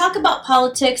 When we talk about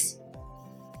politics,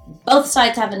 both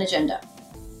sides have an agenda.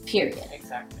 Period.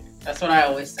 Exactly. That's what I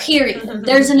always say. Period.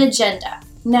 There's an agenda.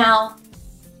 Now,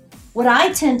 what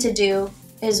I tend to do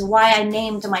is why I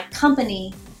named my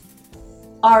company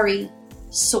Ari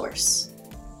Source.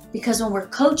 Because when we're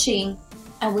coaching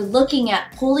and we're looking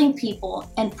at pulling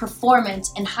people and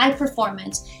performance and high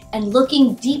performance and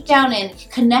looking deep down in,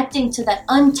 connecting to that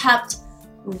untapped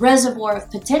reservoir of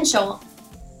potential,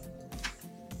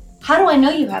 how do I know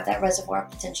you have that reservoir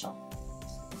of potential?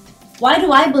 Why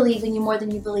do I believe in you more than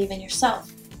you believe in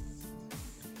yourself?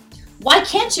 Why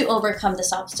can't you overcome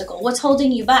this obstacle? What's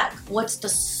holding you back? What's the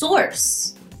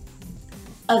source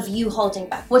of you holding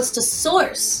back? What's the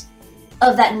source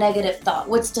of that negative thought?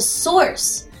 What's the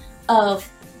source of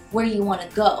where you want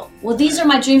to go? Well, these are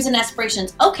my dreams and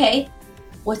aspirations. Okay,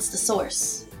 what's the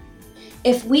source?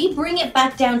 If we bring it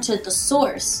back down to the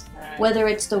source, whether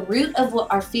it's the root of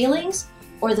what our feelings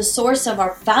or the source of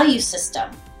our value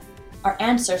system, our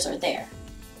answers are there.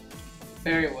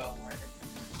 Very well worded.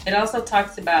 It also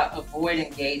talks about avoid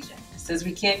engaging. It says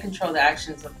we can't control the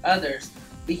actions of others.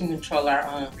 We can control our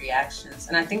own reactions.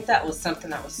 And I think that was something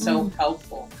that was so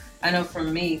helpful. I know for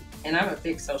me, and I'm a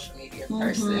big social media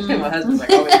person. My husband's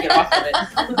like, always get off of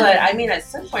it. But I mean, at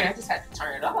some point, I just had to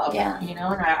turn it off. Yeah. And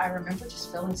I remember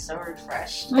just feeling so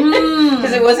refreshed.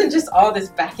 Because it wasn't just all this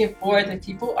back and forth and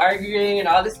people arguing and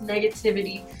all this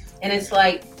negativity. And it's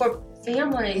like, for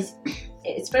families,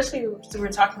 especially we're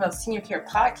talking about Senior Care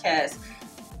Podcast,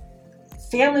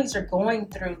 families are going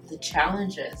through the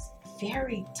challenges,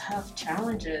 very tough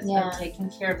challenges of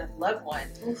taking care of their loved one.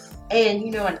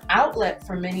 And, an outlet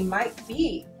for many might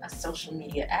be a social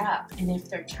media app. And if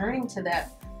they're turning to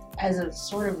that as a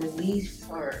sort of relief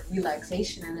or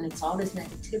relaxation, and then it's all this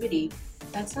negativity,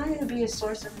 that's not going to be a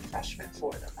source of refreshment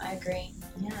for them. I agree.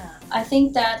 Yeah. I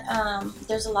think that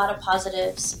there's a lot of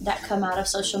positives that come out of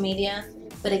social media.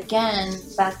 But again,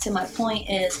 back to my point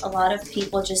is a lot of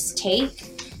people just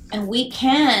take, and we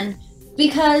can,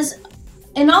 because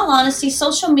in all honesty,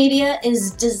 social media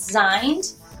is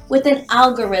designed with an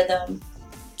algorithm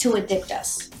to addict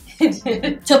us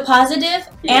to positive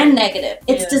and negative.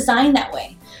 It's designed that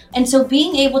way. And so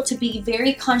being able to be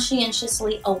very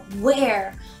conscientiously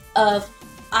aware of,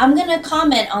 I'm going to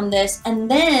comment on this, and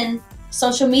then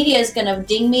social media is going to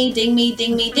ding me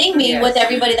with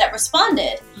everybody that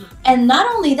responded. And not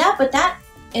only that, but that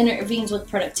intervenes with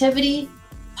productivity,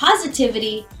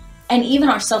 positivity, and even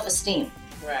our self-esteem.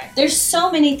 Right. There's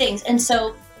so many things. And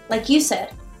so, like you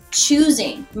said,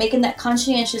 making that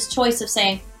conscientious choice of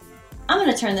saying, I'm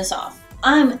going to turn this off.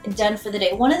 I'm done for the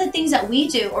day. One of the things that we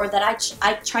do, or that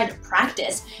I try to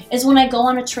practice, is when I go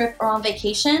on a trip or on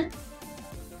vacation,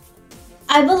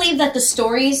 I believe that the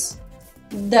Stories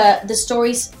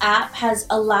app has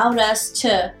allowed us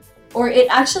to, or it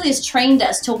actually has trained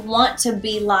us to want to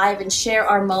be live and share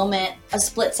our moment, a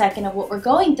split second of what we're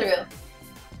going through.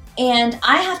 And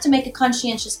I have to make a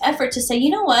conscientious effort to say, you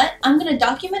know what? I'm going to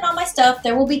document all my stuff.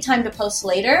 There will be time to post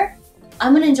later.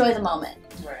 I'm going to enjoy the moment.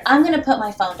 Right. I'm going to put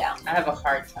my phone down. I have a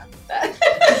hard time with that.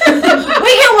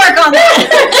 We can work on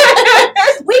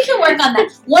that. We can work on that.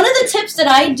 One of the tips that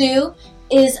I do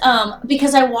is,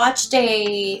 because I watched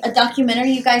a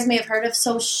documentary you guys may have heard of,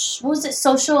 what was it?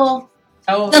 Social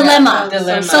Dilemma.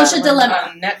 Social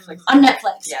Dilemma. On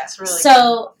Netflix. Yeah, it's really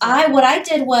so good. What I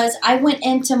did was I went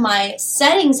into my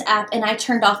settings app and I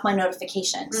turned off my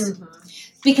notifications. Mm-hmm.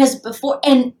 Because before,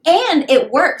 and it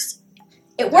works.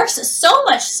 It works so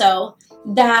much so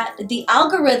that the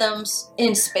algorithms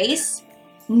in space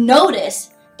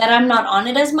notice that I'm not on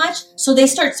it as much, so they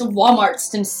start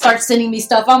sending me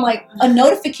stuff. I'm like, a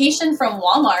notification from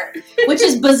Walmart, which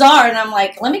is bizarre, and I'm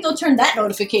like, let me go turn that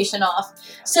notification off.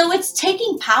 So it's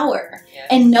taking power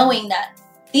and knowing that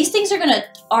these things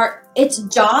its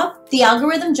job, the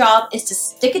algorithm job, is to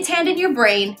stick its hand in your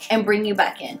brain and bring you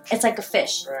back in. It's like a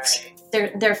fish. Right.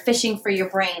 They're fishing for your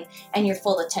brain and your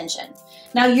full attention.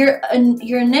 Now, your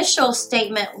initial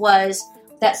statement was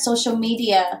that social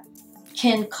media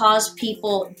can cause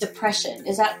people depression.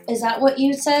 Is that what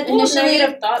you said initially?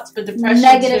 Negative thoughts, but depression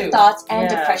Negative thoughts and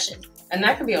depression. And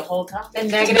that could be a whole topic. And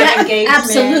negative engagement.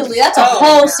 Absolutely. That's a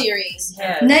whole series.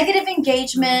 Yes. Negative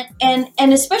engagement, and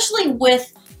especially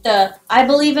with the I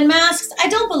believe in masks, I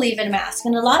don't believe in masks.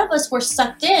 And a lot of us were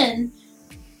sucked in.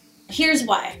 Here's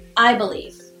why I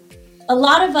believe. A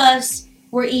lot of us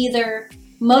were either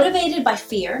motivated by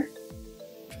fear,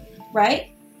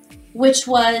 right? Which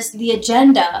was the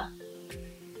agenda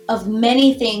of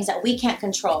many things that we can't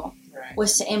control,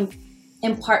 was to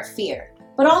impart fear,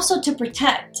 but also to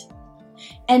protect.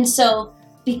 And so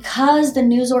because the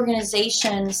news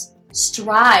organizations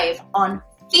strive on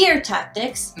fear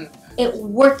tactics, it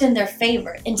worked in their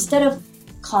favor. Instead of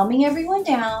calming everyone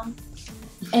down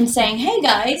and saying, hey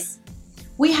guys,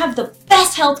 we have the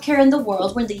best healthcare in the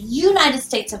world. We're in the United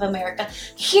States of America.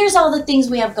 Here's all the things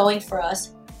we have going for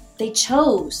us. They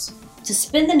chose to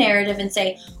spin the narrative and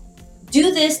say,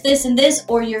 do this, this, and this,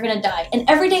 or you're going to die. And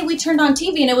every day we turned on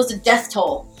TV and it was a death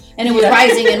toll. And it was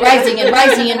rising and rising and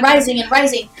rising and rising and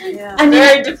rising. Yeah. I mean,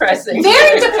 very depressing.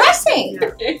 Very depressing.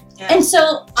 Yeah. And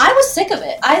so I was sick of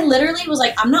it. I literally was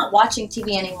like, I'm not watching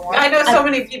TV anymore. I know so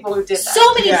many people who did that.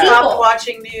 So many people. Stopped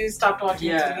watching news, stopped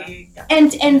watching TV. Yeah.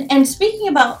 And speaking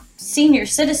about senior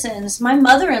citizens, my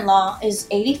mother-in-law is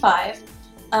 85.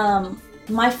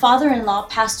 My father-in-law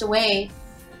passed away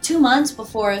 2 months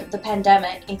before the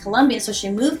pandemic in Colombia, so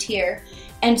she moved here.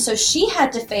 And so she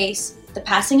had to face the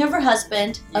passing of her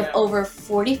husband of over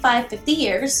 45, 50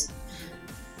 years,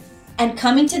 and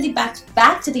coming to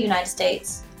back to the United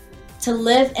States to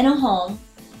live in a home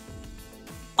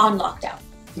on lockdown.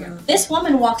 Yeah. This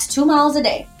woman walks 2 miles a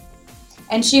day,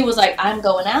 and she was like, I'm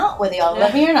going out whether y'all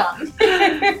love me or not.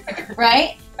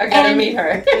 Right? I gotta meet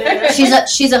her.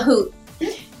 She's a hoot.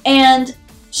 And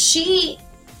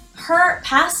her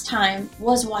pastime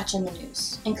was watching the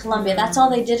news in Colombia. That's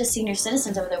all they did as senior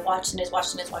citizens over there, watching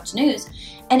news.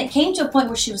 And it came to a point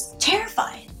where she was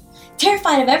terrified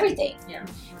of everything. Yeah.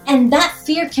 And that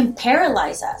fear can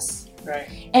paralyze us.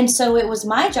 Right. And so it was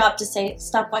my job to say,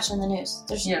 stop watching the news.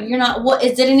 You're not.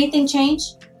 Did anything change?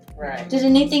 Right. Did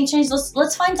anything change?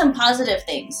 Let's find some positive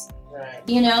things. Right.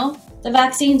 You know, the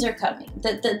vaccines are coming.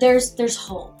 There's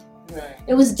hope. Right.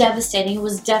 It was devastating. It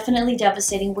was definitely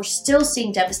devastating. We're still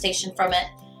seeing devastation from it.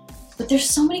 But there's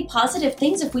so many positive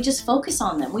things if we just focus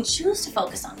on them. We choose to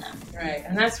focus on them. Right.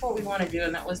 And that's what we want to do.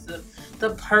 And that was the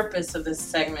purpose of this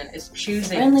segment, is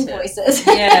choosing friendly voices.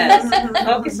 Yes.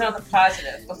 Focus on the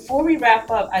positive. Before we wrap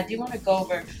up, I do want to go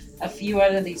over a few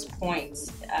other of these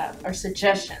points or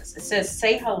suggestions. It says,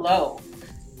 say hello.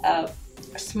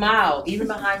 Smile, even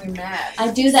behind your mask.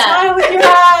 I do that. Smile with your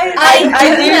eyes.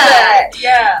 I do that.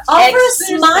 Yeah. Offer a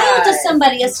smile to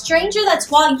somebody, a stranger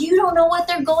that's walking. You don't know what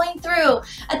they're going through.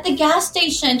 At the gas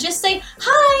station, just say,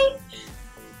 hi.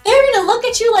 They're going to look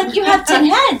at you like you have 10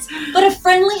 heads. But a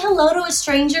friendly hello to a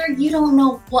stranger, you don't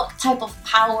know what type of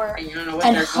power and you don't know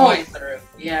what they're going through.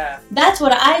 Yeah. That's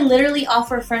what I literally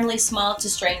offer, a friendly smile to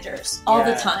strangers all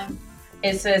the time.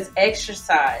 It says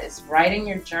exercise, write in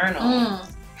your journal.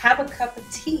 Have a cup of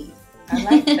tea. I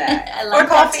like that. I like or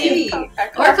coffee.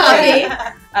 Or coffee.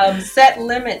 Set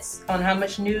limits on how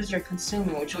much news you're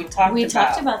consuming, which we talked about. We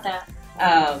talked about that.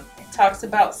 It talks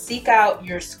about seek out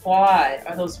your squad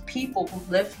or those people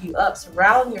who lift you up.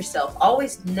 Surround yourself.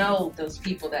 Always know those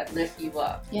people that lift you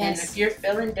up. Yes. And if you're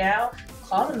feeling down,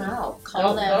 call them out.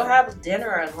 Call them. Go have a dinner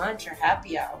or lunch or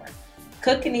happy hour.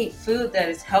 Cook and eat food that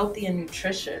is healthy and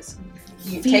nutritious.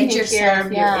 Feed Taking yourself, care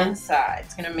of yeah. your inside.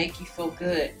 It's going to make you feel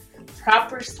good.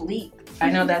 Proper sleep. I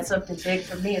know that's something big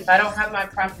for me. If I don't have my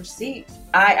proper sleep,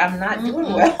 I'm not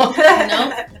doing well.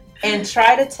 No. And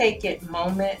try to take it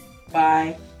moment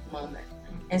by moment.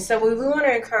 And so we want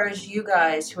to encourage you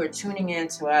guys who are tuning in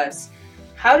to us,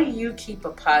 how do you keep a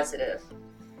positive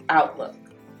outlook?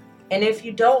 And if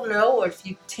you don't know, or if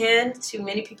you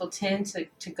many people tend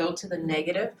to go to the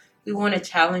negative, we want to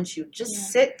challenge you.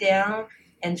 Just sit down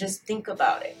and just think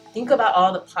about it. Think about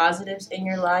all the positives in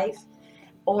your life,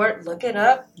 or look it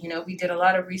up. We did a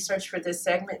lot of research for this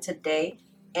segment today,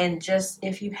 and just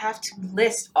if you have to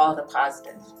list all the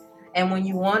positives. And when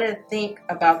you want to think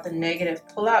about the negative,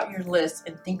 pull out your list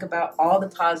and think about all the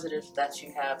positives that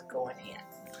you have going in.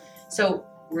 So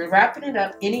we're wrapping it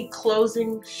up. Any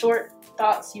closing short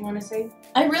thoughts you want to say?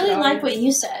 I really like what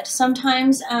you said.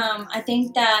 Sometimes I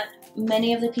think that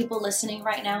many of the people listening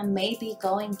right now may be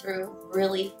going through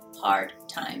really hard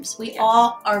times. We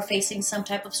all are facing some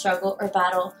type of struggle or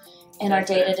battle in our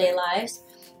day-to-day lives.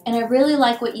 And I really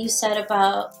like what you said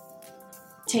about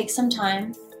take some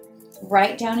time,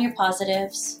 write down your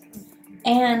positives,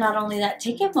 and not only that,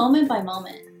 take it moment by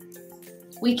moment.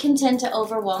 We can tend to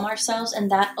overwhelm ourselves, and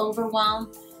that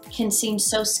overwhelm can seem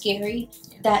so scary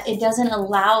that it doesn't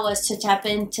allow us to tap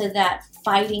into that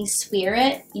fighting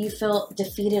spirit. You feel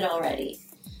defeated already.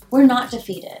 We're not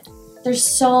defeated. There's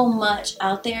so much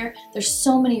out there. There's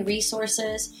so many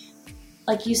resources.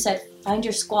 Like you said, find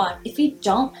your squad. If you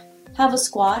don't have a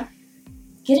squad,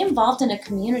 get involved in a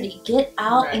community. Get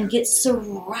out and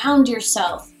surround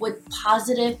yourself with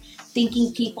positive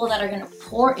thinking people that are going to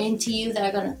pour into you, that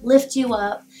are going to lift you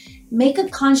up. Make a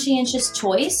conscientious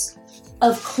choice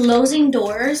of closing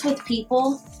doors with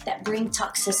people that bring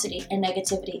toxicity and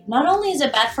negativity. Not only is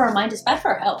it bad for our mind, it's bad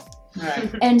for our health.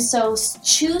 Right. And so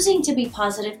choosing to be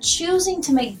positive, choosing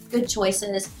to make good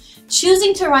choices,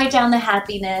 choosing to write down the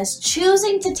happiness,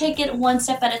 choosing to take it one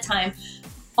step at a time,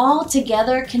 all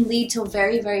together can lead to a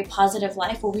very, very positive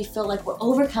life where we feel like we're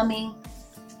overcoming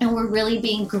and we're really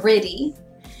being gritty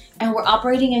and we're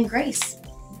operating in grace.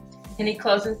 Any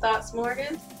closing thoughts,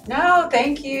 Morgan? No,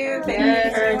 thank you. Thank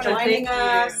you for joining thank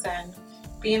us you. and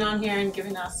being on here and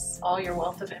giving us all your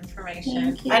wealth of information.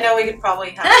 Thank you. I know we could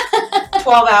probably have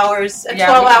 12 hours, a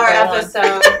Yeah, we 12-hour could go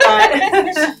on. episode,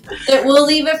 but We'll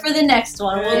leave it for the next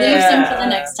one. We'll leave some for the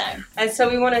next time. And so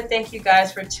we want to thank you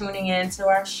guys for tuning in to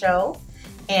our show.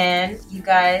 And you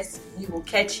guys, we will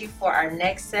catch you for our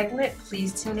next segment.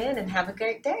 Please tune in and have a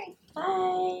great day.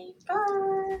 Bye.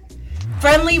 Bye.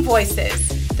 Friendly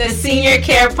Voices, the Senior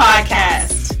Care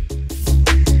Podcast.